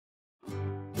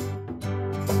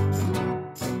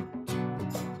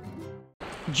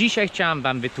Dzisiaj chciałem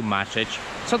wam wytłumaczyć,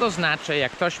 co to znaczy,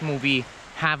 jak ktoś mówi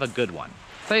have a good one.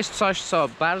 To jest coś, co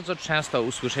bardzo często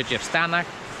usłyszycie w Stanach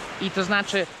i to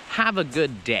znaczy have a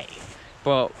good day.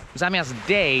 Bo zamiast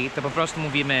day to po prostu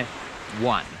mówimy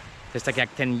one. To jest tak jak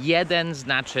ten jeden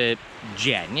znaczy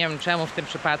dzień. Nie wiem czemu w tym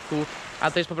przypadku,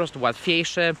 ale to jest po prostu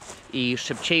łatwiejsze i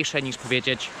szybciejsze niż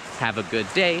powiedzieć have a good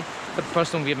day. To po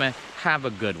prostu mówimy have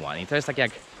a good one. I to jest tak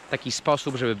jak taki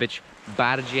sposób, żeby być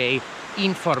bardziej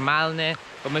informalny,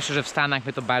 bo myślę, że w Stanach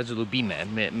my to bardzo lubimy.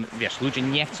 Wiesz, ludzie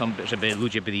nie chcą, żeby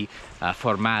ludzie byli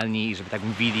formalni i żeby tak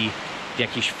mówili w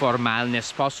jakiś formalny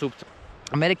sposób.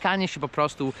 Amerykanie się po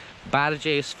prostu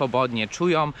bardziej swobodnie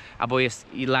czują, albo jest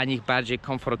dla nich bardziej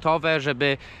komfortowe,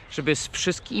 żeby z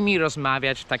wszystkimi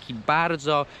rozmawiać w taki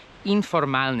bardzo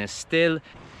informalny styl.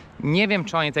 Nie wiem,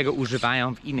 czy oni tego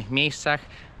używają w innych miejscach,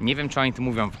 nie wiem, czy oni to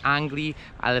mówią w Anglii,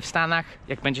 ale w Stanach,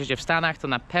 jak będziecie w Stanach, to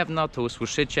na pewno to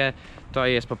usłyszycie. To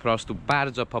jest po prostu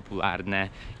bardzo popularne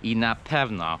i na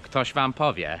pewno ktoś wam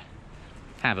powie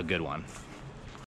have a good one.